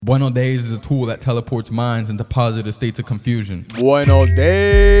Buenos days is a tool that teleports minds into positive states of confusion. Buenos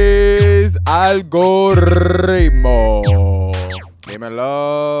days, algoritmo.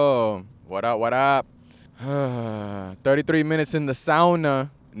 Dímelo. What up, what up? 33 minutes in the sauna.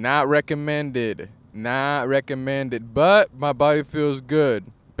 Not recommended. Not recommended. But my body feels good.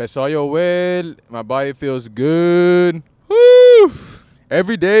 Empezó a llover. My body feels good. Woo!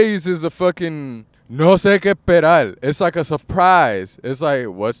 Every day is a fucking... No sé qué esperar. It's like a surprise. It's like,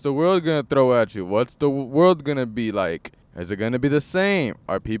 what's the world gonna throw at you? What's the world gonna be like? Is it gonna be the same?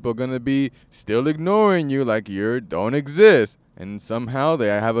 Are people gonna be still ignoring you like you don't exist? And somehow they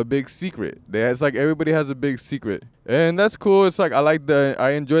have a big secret. It's like everybody has a big secret. And that's cool. It's like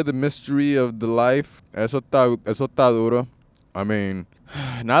I enjoy the mystery of the life. Eso está duro. I mean,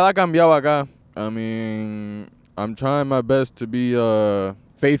 nada ha cambiado acá. I mean, I'm trying my best to be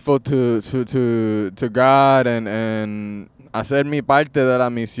faithful to God and hacer mi parte de la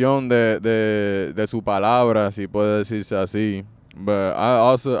misión de su palabra, si puede decirse así. But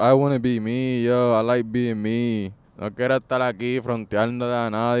I want to be me, yo. I like being me. No quiero estar aquí fronteándole a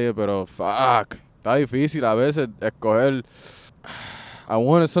nadie, pero fuck. Está difícil a veces escoger. I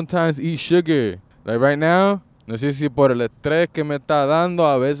want to sometimes eat sugar. Like right now, no sé si por el estrés que me está dando,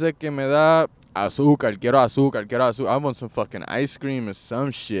 a veces que me da azúcar, quiero azúcar. I want some fucking ice cream or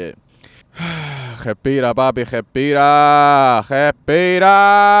some shit. Respira, papi, respira.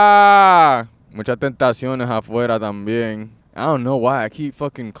 Muchas tentaciones afuera también. I don't know why I keep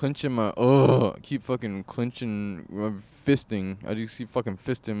fucking clenching my... I keep fucking clenching... fisting. I just keep fucking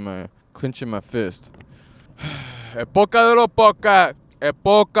clenching my fist. Época de los poca.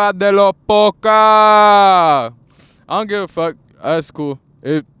 Época de los poca. I don't give a fuck. That's cool.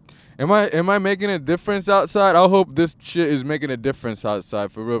 Am I making a difference outside? I hope this shit is making a difference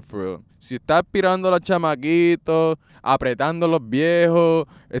outside, for real. Si está aspirando a los chamaquitos, apretando a los viejos,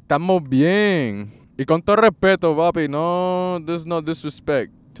 estamos bien. Y con todo respeto, papi, no, there's no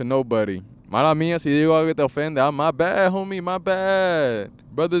disrespect to nobody. Mala mía, si digo algo que te ofende, my bad, homie, my bad.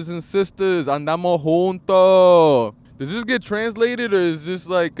 Brothers and sisters, andamos juntos. Does this get translated or is this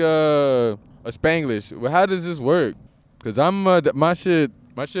like a Spanglish? Well, how does this work? Because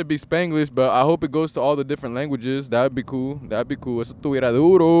my shit be Spanglish, but I hope it goes to all the different languages. That'd be cool. Eso estuviera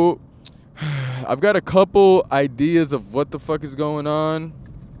duro. I've got a couple ideas of what the fuck is going on.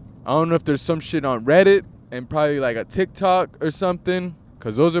 I don't know if there's some shit on Reddit and probably like a TikTok or something.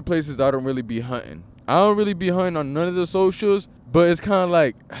 Because those are places that I don't really be hunting. I don't really be hunting on none of the socials, but it's kind of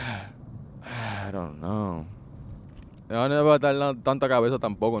like, I don't know. No le voy a dar tanta cabeza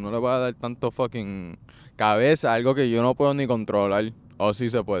tampoco. No le voy a dar tanto fucking cabeza a algo que yo no puedo ni controlar. O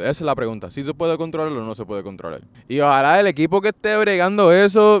sí se puede. Esa es la pregunta. ¿Sí se puede controlar o no se puede controlar? Y ojalá el equipo que esté bregando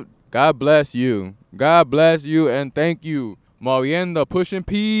eso, God bless you. God bless you and thank you. Moviendo, pushing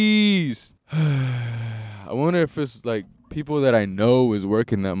peace. I wonder if it's like people that I know is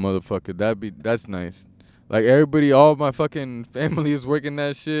working that motherfucker. That's nice. Like everybody, all my fucking family is working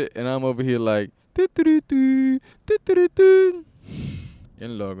that shit, and I'm over here like bien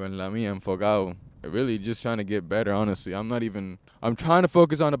loco en la mía enfocado. Really just trying to get better, honestly. I'm trying to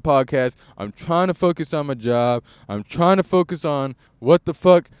focus on the podcast. I'm trying to focus on my job. I'm trying to focus on what the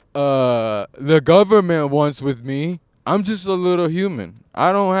fuck the government wants with me. I'm just a little human. I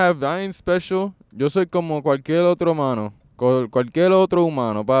ain't special. Yo soy como cualquier otro humano. Cualquier otro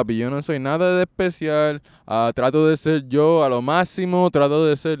humano, papi. Yo no soy nada de especial. Trato de ser yo a lo máximo. Trato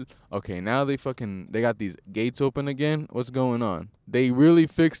de ser... Okay, now they got these gates open again. What's going on? They really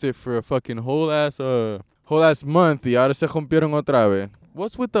fixed it for a fucking whole ass month. Y ahora se rompieron otra vez.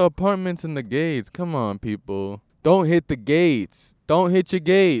 What's with the apartments and the gates? Come on, people. Don't hit the gates. Don't hit your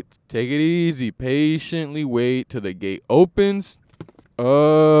gates. Take it easy. Patiently wait till the gate opens.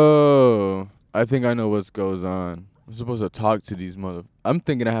 Oh, I think I know what goes on. I'm supposed to talk to these I'm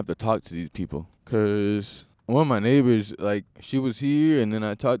thinking I have to talk to these people. Because one of my neighbors, like, she was here and then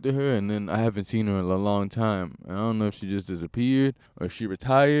I talked to her and then I haven't seen her in a long time. I don't know if she just disappeared or if she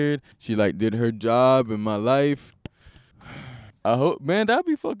retired. She, like, did her job in my life. I hope, man, that'd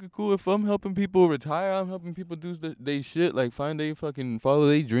be fucking cool if I'm helping people retire. I'm helping people do they shit, like follow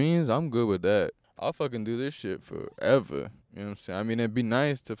their dreams. I'm good with that. I'll fucking do this shit forever. You know what I'm saying? I mean, it'd be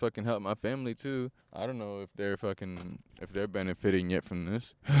nice to fucking help my family too. I don't know if they're benefiting yet from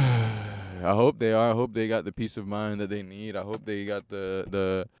this. I hope they are. I hope they got the peace of mind that they need. I hope they got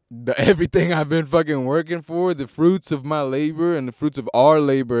the everything I've been fucking working for, the fruits of my labor and the fruits of our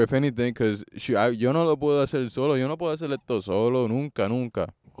labor, if anything, because yo no lo puedo hacer solo. Yo no puedo hacer esto solo. Nunca.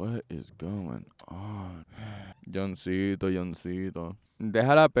 What is going on? Johncito.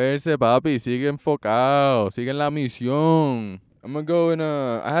 Déjala perse, papi. Sigue enfocado. Sigue en la misión. I'm gonna go and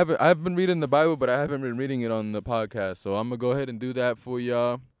I've been reading the Bible, but I haven't been reading it on the podcast. So I'm gonna go ahead and do that for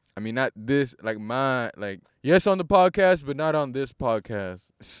y'all. I mean, not this, yes on the podcast, but not on this podcast.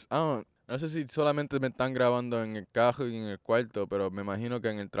 No sé si solamente me están grabando en el carro y en el cuarto, pero me imagino que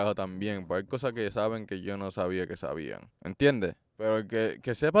en el trabajo también, porque hay cosas que saben que yo no sabía que sabían. ¿Entiendes? Pero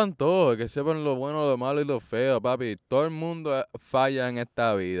que sepan todo, que sepan lo bueno, lo malo y lo feo, papi. Todo el mundo falla en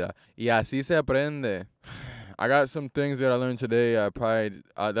esta vida. Y así se aprende. I got some things that I learned today.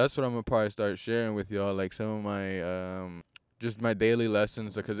 That's what I'm gonna probably start sharing with y'all, like some of my just my daily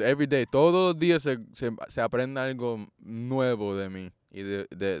lessons, because every day, todos los días se aprende algo nuevo de mí y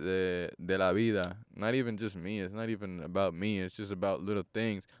de la vida. Not even just me. It's not even about me. It's just about little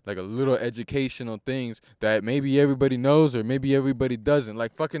things, like a little educational things that maybe everybody knows or maybe everybody doesn't.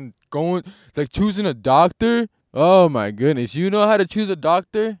 Like fucking choosing a doctor. Oh my goodness. You know how to choose a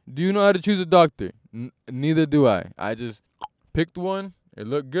doctor? Do you know how to choose a doctor? Neither do I. I just picked one. It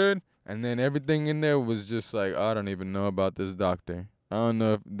looked good. And then everything in there was just like, I don't even know about this doctor. I don't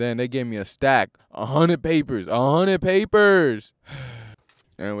know if then they gave me a stack. 100 papers. 100 papers.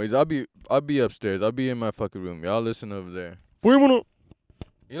 Anyways, I'll be upstairs. I'll be in my fucking room. Y'all listen over there. Fuímonos.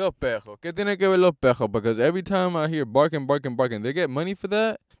 Y los pejos. ¿Qué tiene que ver los pejos? Because every time I hear barking, they get money for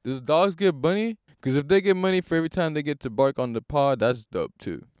that? Do the dogs get money? Because if they get money for every time they get to bark on the pod, that's dope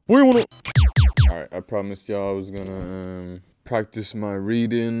too. Fuímonos. Alright, I promised y'all I was gonna practice my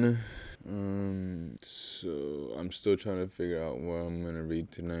reading. So I'm still trying to figure out what I'm gonna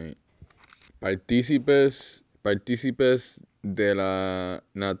read tonight. Partícipes de la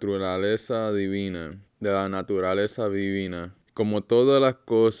naturaleza divina. Como todas las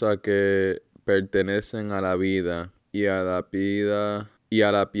cosas que pertenecen a la vida y a la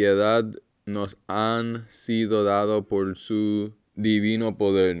piedad nos han sido dados por su divino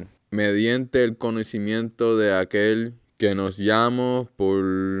poder, mediante el conocimiento de aquel que nos llamó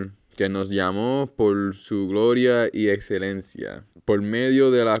por su gloria y excelencia, por medio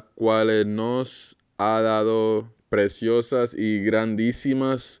de las cuales nos ha dado preciosas y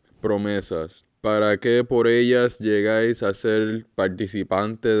grandísimas promesas, para que por ellas llegáis a ser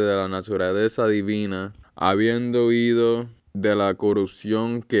participantes de la naturaleza divina, habiendo huido de la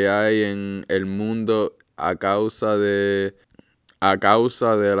corrupción que hay en el mundo a causa de la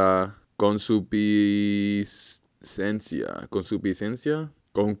concupiscencia.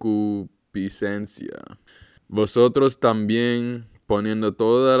 Vosotros también, poniendo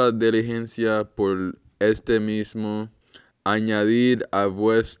toda la diligencia por este mismo, añadid a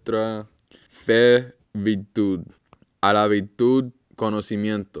vuestra fe virtud, a la virtud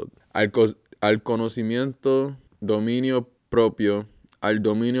conocimiento, al conocimiento dominio propio, al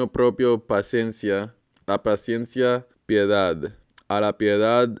dominio propio paciencia, la paciencia piedad, a la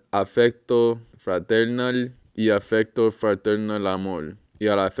piedad afecto fraternal y afecto fraternal amor, y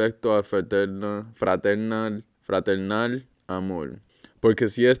al afecto fraternal amor. Porque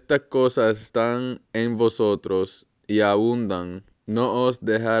si estas cosas están en vosotros y abundan, no os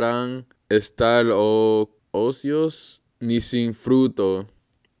dejarán estar ocios ni sin fruto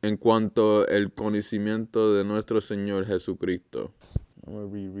en cuanto al conocimiento de nuestro Señor Jesucristo. I'm going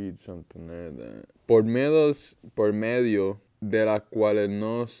to reread something there. Por medio de las cuales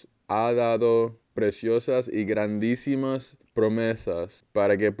nos ha dado preciosas y grandísimas promesas,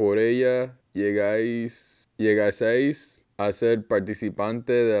 para que por ella llegaseis a ser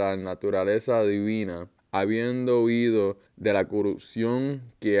participantes de la naturaleza divina, habiendo huido de la corrupción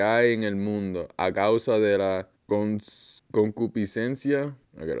que hay en el mundo a causa de la concupiscencia.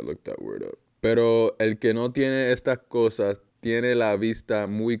 I gotta look that word up. Pero el que no tiene estas cosas tiene la vista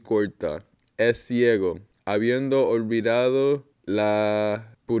muy corta, es ciego, habiendo olvidado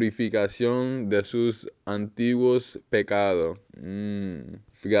la purificación de sus antiguos pecados.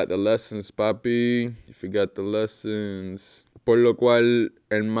 Forgot the lessons, papi. Forgot the lessons. Por lo cual,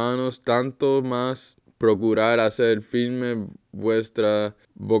 hermanos, tanto más procurar hacer firme vuestra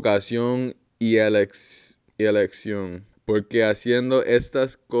vocación y elección, porque haciendo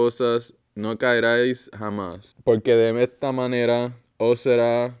estas cosas no caeréis jamás, porque de esta manera os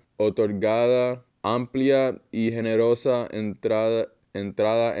será otorgada amplia y generosa entrada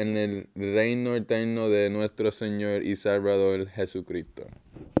en el reino eterno de nuestro Señor y Salvador Jesucristo.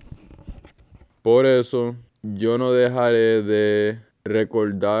 Por eso, yo no dejaré de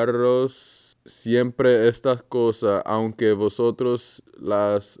recordaros siempre estas cosas, aunque vosotros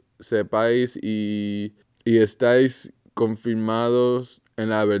las sepáis y estáis confirmados en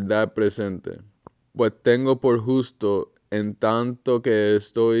la verdad presente. Pues tengo por justo, en tanto que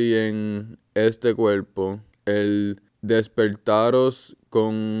estoy en este cuerpo, el despertaros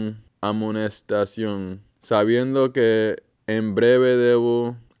con amonestación, sabiendo que En breve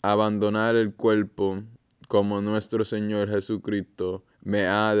debo abandonar el cuerpo como nuestro Señor Jesucristo me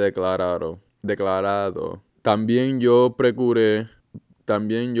ha declarado. También yo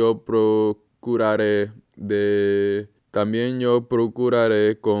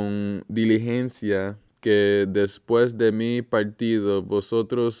procuraré con diligencia que después de mi partido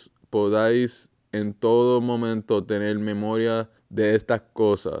vosotros podáis en todo momento tener memoria de estas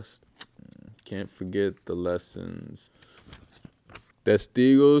cosas. Can't forget the lessons.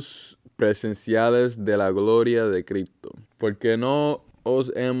 Testigos presenciales de la gloria de Cristo. Porque no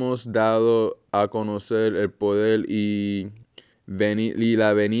os hemos dado a conocer el poder y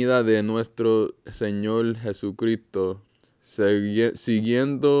la venida de nuestro Señor Jesucristo,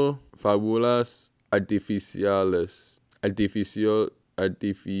 siguiendo fábulas artificiosas,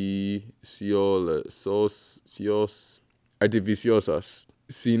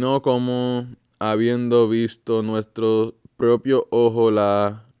 sino como habiendo visto nuestro propio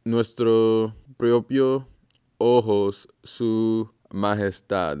ojos su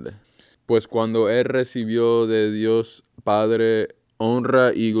majestad. Pues cuando él recibió de Dios Padre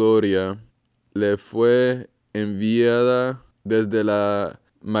honra y gloria, le fue enviada desde la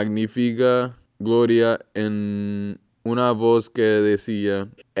magnífica gloria en una voz que decía: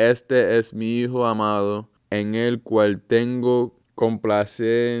 Este es mi Hijo amado, en el cual tengo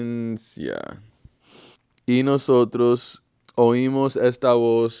complacencia. Y nosotros oímos esta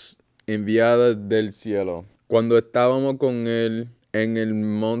voz enviada del cielo cuando estábamos con él en el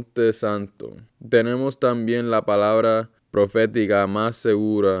monte santo. Tenemos también la palabra profética más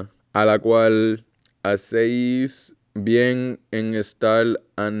segura, a la cual hacéis bien en estar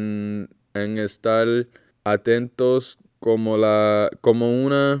atentos como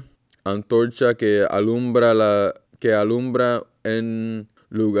una antorcha que alumbra en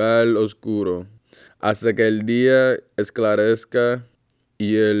lugar oscuro, hasta que el día esclarezca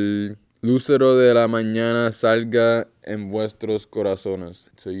y el lucero de la mañana salga en vuestros corazones.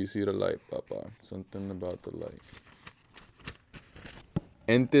 So you see the light, Papa. Something about the light.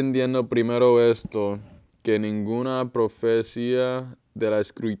 Entendiendo primero esto, que ninguna profecía de la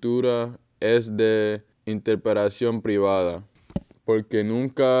Escritura es de interpretación privada, porque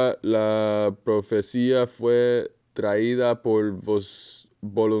nunca la profecía fue traída por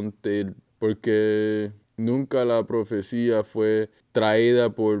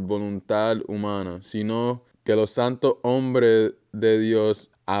voluntad humana, sino que los santos hombres de Dios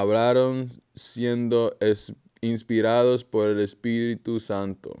hablaron siendo inspirados por el Espíritu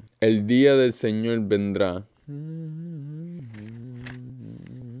Santo. El día del Señor vendrá.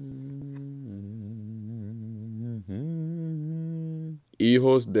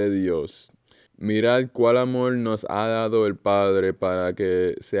 Hijos de Dios. Mirad cuál amor nos ha dado el Padre para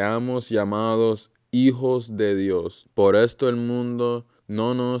que seamos llamados hijos de Dios. Por esto el mundo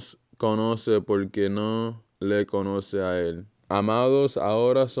no nos conoce porque no le conoce a Él. Amados,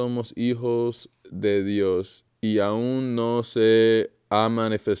 ahora somos hijos de Dios y aún no se ha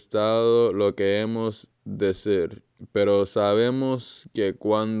manifestado lo que hemos de ser. Pero sabemos que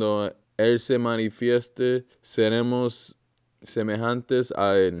cuando Él se manifieste, seremos semejantes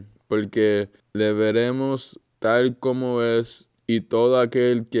a Él, porque le veremos tal como es, y todo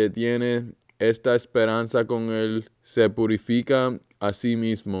aquel que tiene esta esperanza con Él se purifica a sí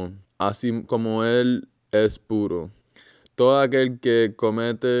mismo, así como Él es puro. Todo aquel que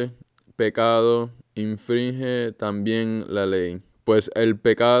comete pecado infringe también la ley, pues el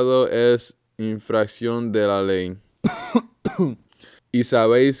pecado es infracción de la ley. Y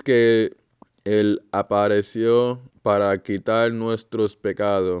sabéis que Él apareció para quitar nuestros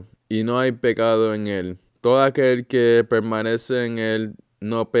pecados, y no hay pecado en Él. Todo aquel que permanece en Él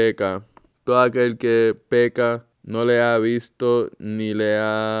no peca. Todo aquel que peca no le ha visto ni le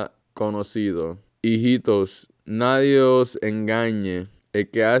ha conocido. Hijitos, nadie os engañe. El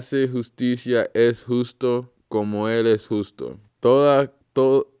que hace justicia es justo como Él es justo.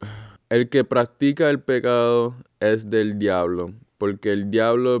 El que practica el pecado es del diablo, porque el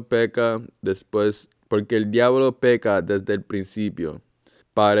diablo peca desde el principio.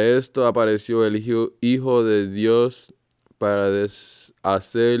 Para esto apareció el Hijo de Dios, para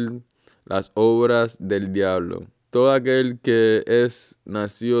deshacer las obras del diablo. Todo aquel que es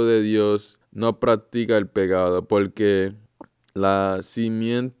nacido de Dios no practica el pecado, porque la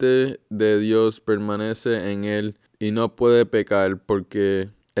simiente de Dios permanece en él y no puede pecar porque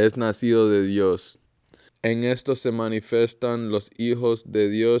es nacido de Dios. En esto se manifiestan los hijos de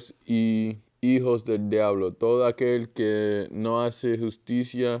Dios y hijos del diablo. Todo aquel que no hace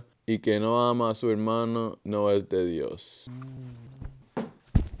justicia y que no ama a su hermano no es de Dios.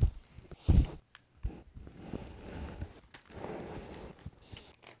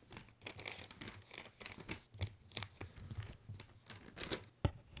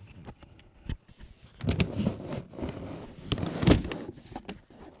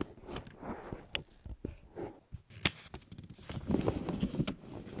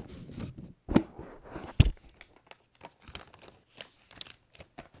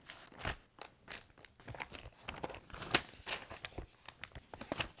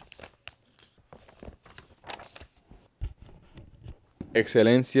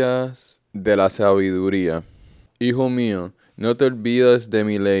 excelencias de la sabiduría. Hijo mío, no te olvides de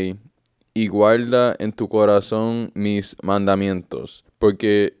mi ley y guarda en tu corazón mis mandamientos,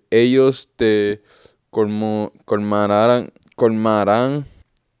 porque ellos te colmarán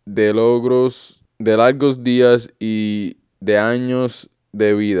de largos días y de años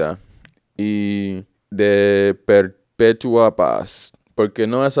de vida y de perpetua paz, porque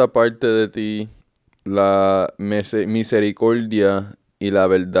no es aparte de ti la misericordia y la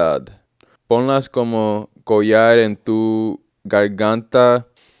verdad. Ponlas como collar en tu garganta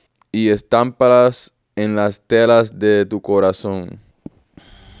y estámpalas en las telas de tu corazón.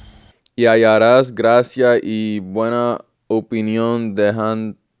 Y hallarás gracia y buena opinión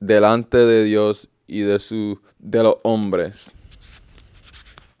delante de Dios y de los hombres.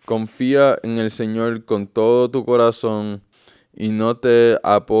 Confía en el Señor con todo tu corazón y no te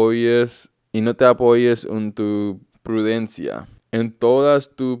apoyes en tu prudencia. En todas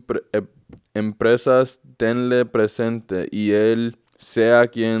tus empresas tenle presente y Él sea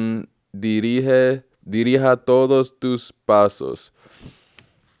quien dirija todos tus pasos.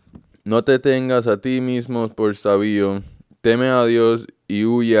 No te tengas a ti mismo por sabio, teme a Dios y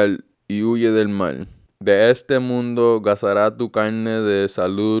huye del mal. De este mundo gozará tu carne de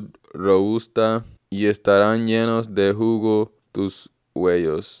salud robusta y estarán llenos de jugo tus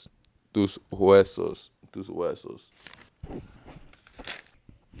huesos.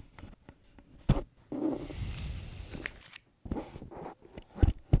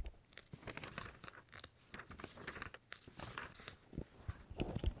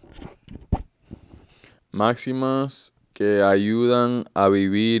 Máximas que ayudan a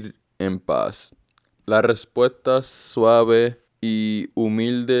vivir en paz. La respuesta suave y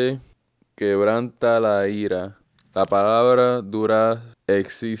humilde quebranta la ira. La palabra dura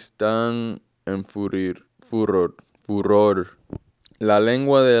existan en furor. La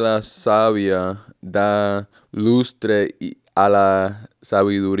lengua de la sabia da lustre a la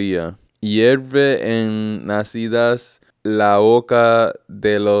sabiduría. Hierve en nacidas la boca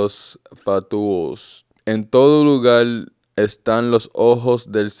de los fatuos. En todo lugar están los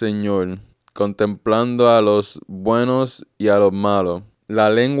ojos del Señor, contemplando a los buenos y a los malos.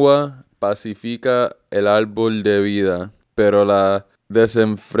 La lengua pacifica el árbol de vida, pero la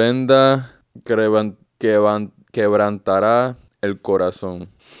desenfrenda quebrantará el corazón.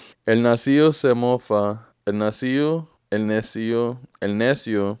 El necio se mofa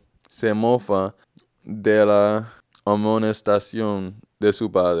de la amonestación de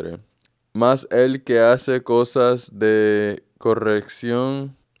su padre. Mas el que hace cosas de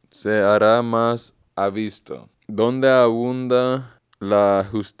corrección se hará más avisto. Donde abunda la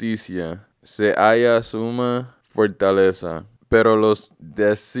justicia, se halla suma fortaleza. Pero los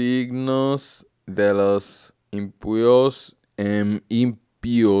designios de los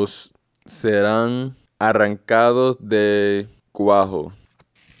impíos serán arrancados de cuajo.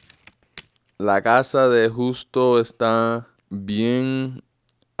 La casa de justo está bien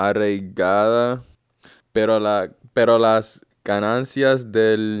arraigada, pero las ganancias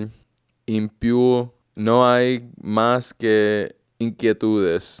del impío no hay más que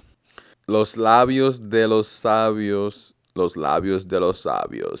inquietudes. Los labios de los sabios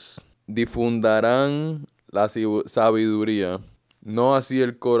difundarán la sabiduría, no así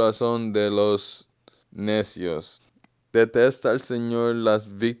el corazón de los necios. Detesta el Señor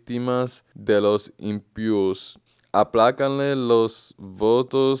las víctimas de los impíos. Aplácanle los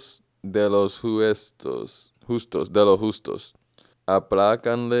votos de los justos.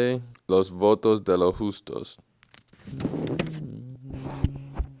 Aplácanle los votos de los justos.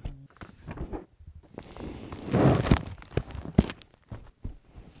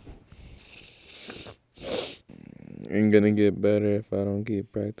 I'm gonna get better if I don't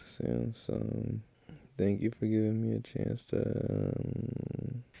keep practicing. So, thank you for giving me a chance to.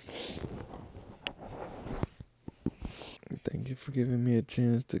 Thank you for giving me a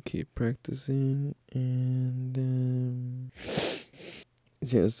chance to keep practicing and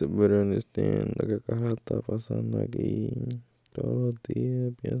chance to better understand lo que carajo está pasando aquí. Todos los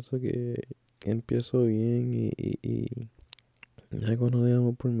días pienso que empiezo bien y ya cuando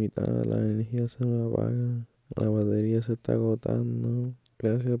digamos por mitad la energía se me apaga, la batería se está agotando.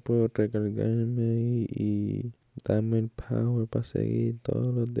 Gracias por recargarme y darme el power para seguir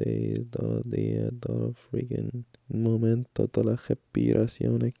todos los días, todos los freaking momentos, todas las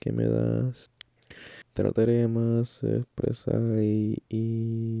respiraciones que me das. Trataré más de expresar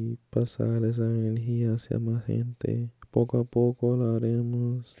y pasar esa energía hacia más gente. Poco a poco lo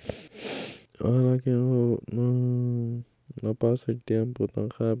haremos. Ojalá que no pase el tiempo tan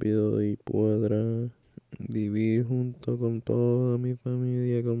rápido y podrá Vivir junto con toda mi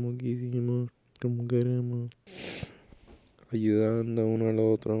familia como quisimos, como queremos, ayudando uno al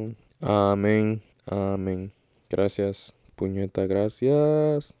otro. Amén, amén. Gracias, puñeta,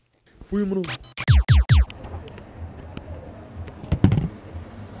 gracias. Fuímonos.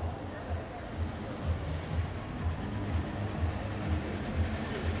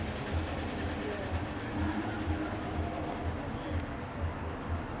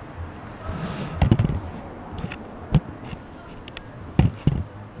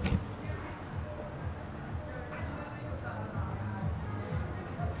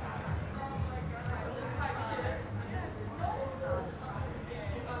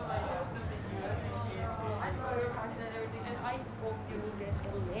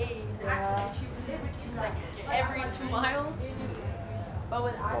 Every 2 miles, but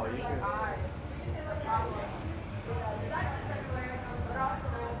with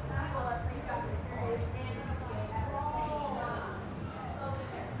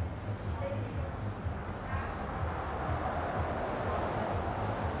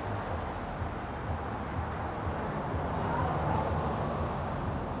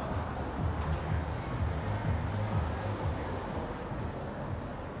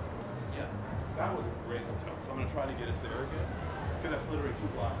Yeah, that was a great hotel. So I'm gonna try to get us there again. Because that's literally 2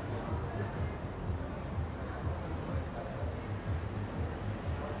 blocks.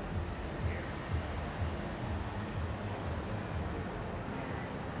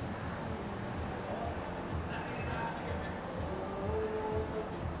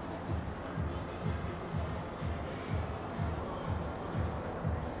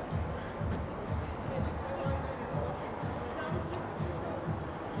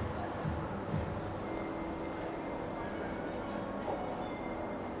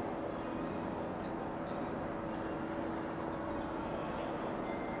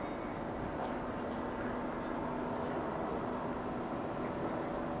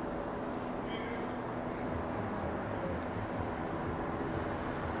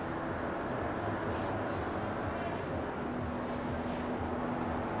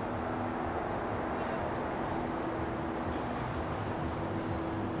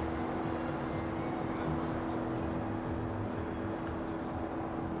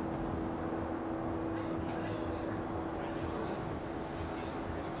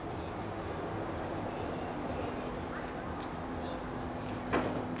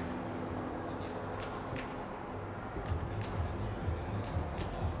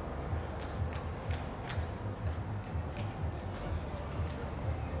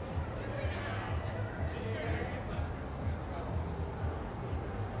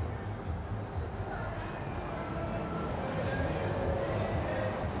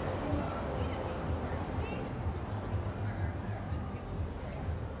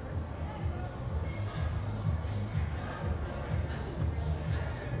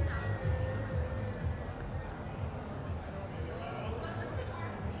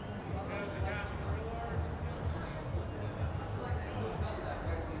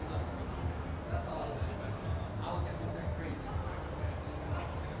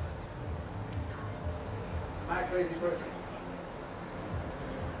 Hi, crazy person.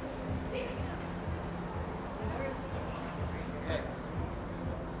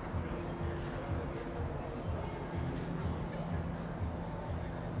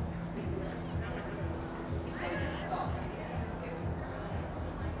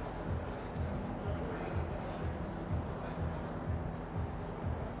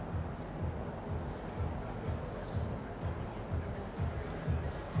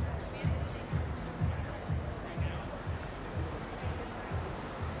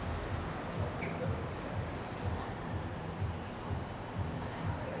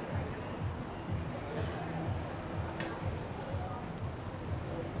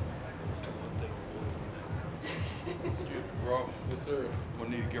 Excuse me, bro. Yes, sir. We'll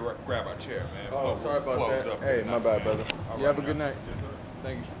need to grab our chair, man. Oh, sorry about Closed that. up Hey, here my now. bad, brother. All You right, have a good man. night. Yes, sir.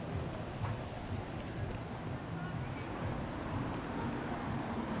 Thank you.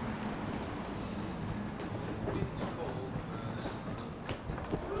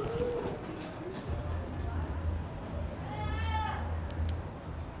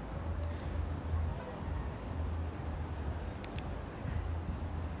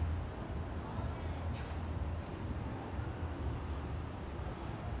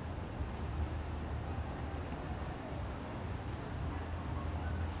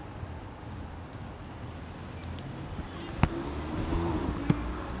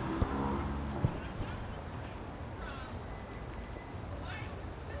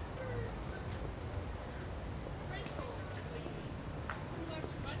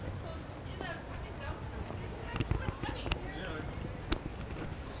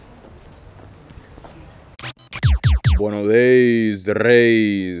 Buenos días,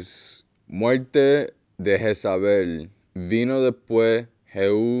 reyes. Muerte de Jezabel. Vino después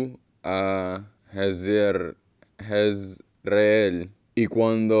Jehú a Jezreel. Y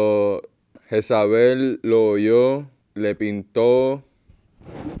cuando Jezabel lo oyó, se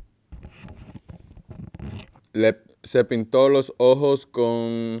pintó los ojos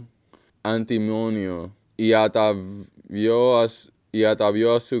con antimonio y atavió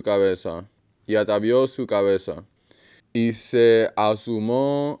su cabeza. Y se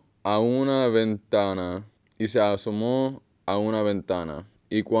asomó a una ventana.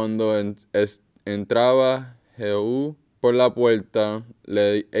 Y cuando entraba Jehú por la puerta,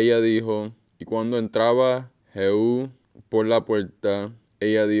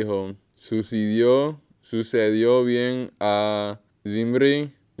 ella dijo, sucedió bien a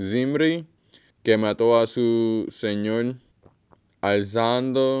Zimri, que mató a su señor,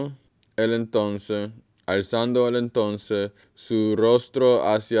 alzando él entonces su rostro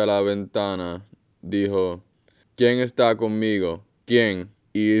hacia la ventana, dijo, ¿quién está conmigo? ¿Quién?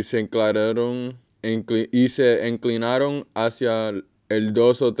 Y se inclinaron hacia él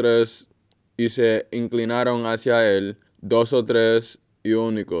dos o tres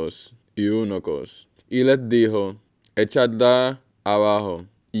eunucos. Y les dijo, echadla abajo.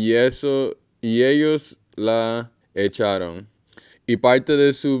 Y ellos la echaron. Y parte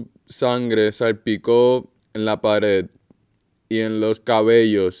de su sangre salpicó en la pared y en los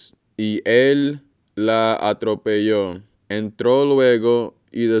cabellos, y él la atropelló. Entró luego,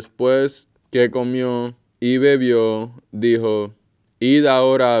 y después que comió y bebió, dijo, id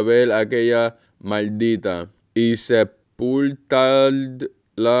ahora a ver aquella maldita, y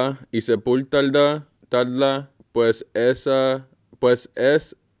sepultadla, pues es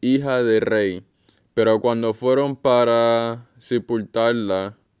hija de rey. Pero cuando fueron para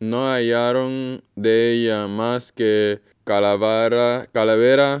sepultarla, no hallaron de ella más que calavera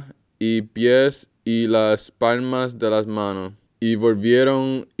y pies y las palmas de las manos. Y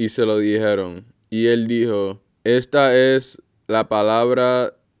volvieron y se lo dijeron. Y él dijo, esta es la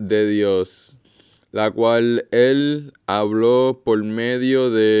palabra de Dios, la cual él habló por medio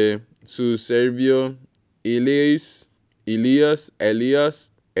de su siervo Elías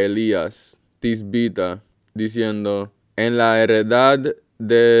Tisbita, diciendo, en la heredad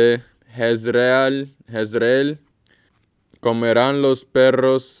de Jezreel comerán los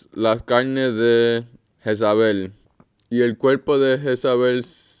perros las carnes de Jezabel, y el cuerpo de Jezabel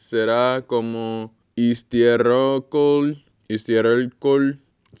será como estiércol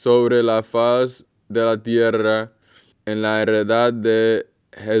sobre la faz de la tierra en la heredad de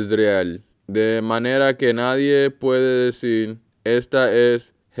Jezreel, de manera que nadie puede decir, esta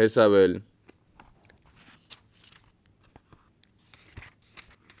es Jezabel.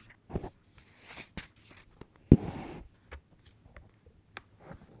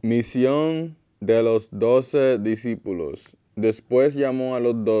 Misión de los 12 discípulos. Después llamó a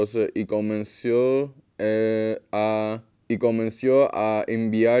los 12 y comenzó a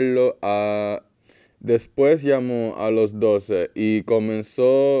enviarlo a... Después llamó a los 12 y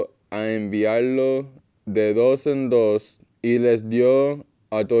comenzó a enviarlo de dos en dos, y les dio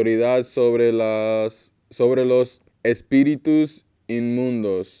autoridad sobre los espíritus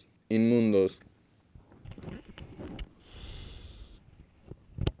inmundos.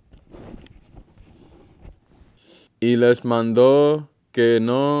 Y les mandó que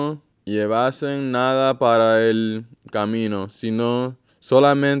no llevasen nada para el camino, sino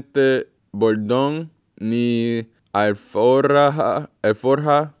solamente bordón, ni alforja,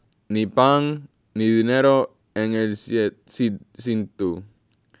 ni pan, ni dinero en el cinto,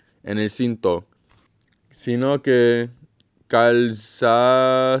 sino que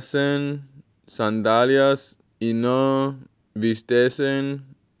calzasen sandalias y no vistiesen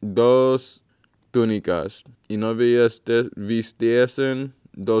dos túnicas.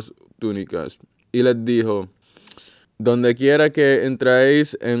 Y les dijo, donde quiera que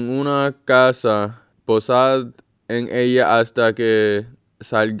entréis en una casa, posad en ella hasta que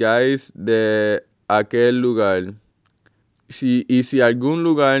salgáis de aquel lugar. Si algún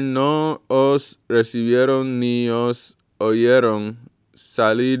lugar no os recibieron ni os oyeron,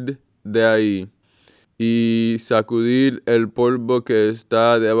 salid de ahí y sacudid el polvo que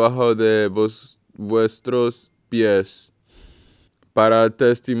está debajo de vuestros pies, para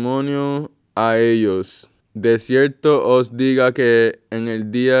testimonio a ellos. De cierto os digo que en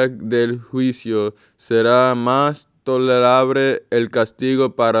el día del juicio será más tolerable el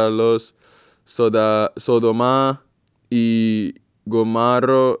castigo para los Sodoma y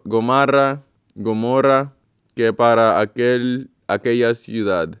Gomorra que para aquella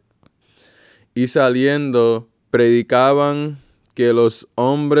ciudad. Y saliendo predicaban que los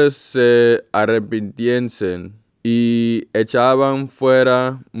hombres se arrepintiesen y echaban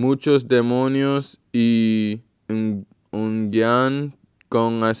fuera muchos demonios y ungían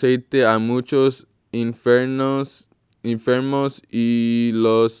con aceite a muchos enfermos y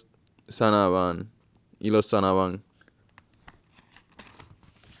los sanaban.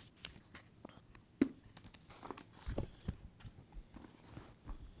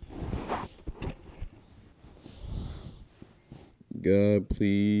 God,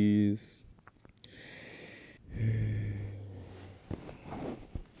 please.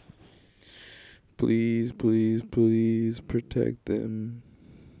 Please, please, please protect them.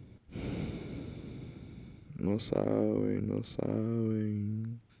 No saben.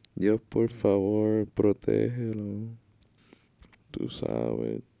 Dios, por favor, protégelo. Tú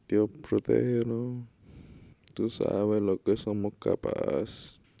sabes, Dios, protégelo. Tú sabes lo que somos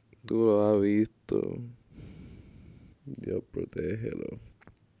capaces. Tú lo has visto. Dios, protégelo.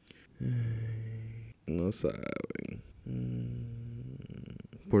 No saben.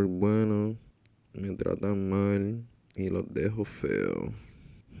 Por bueno, me tratan mal y los dejo feo.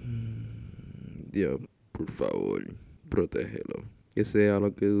 Dios, por favor, protégelo. Que sea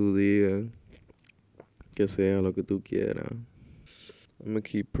lo que tú digas. Que sea lo que tú quieras. I'm gonna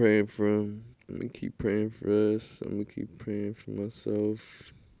keep praying for him. I'm gonna keep praying for us. I'm gonna keep praying for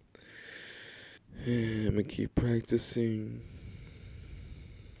myself. I'm gonna keep practicing.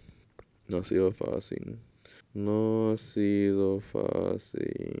 No ha sido fácil. No ha sido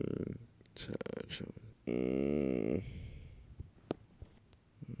fácil. Chacho.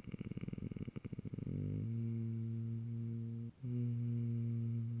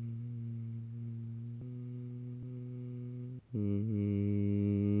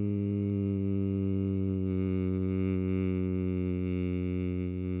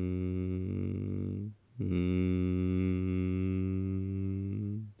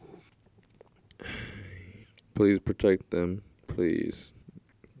 Please protect them. Please.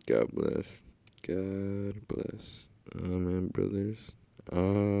 God bless. God bless. Amen, brothers.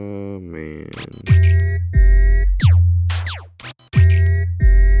 Amen.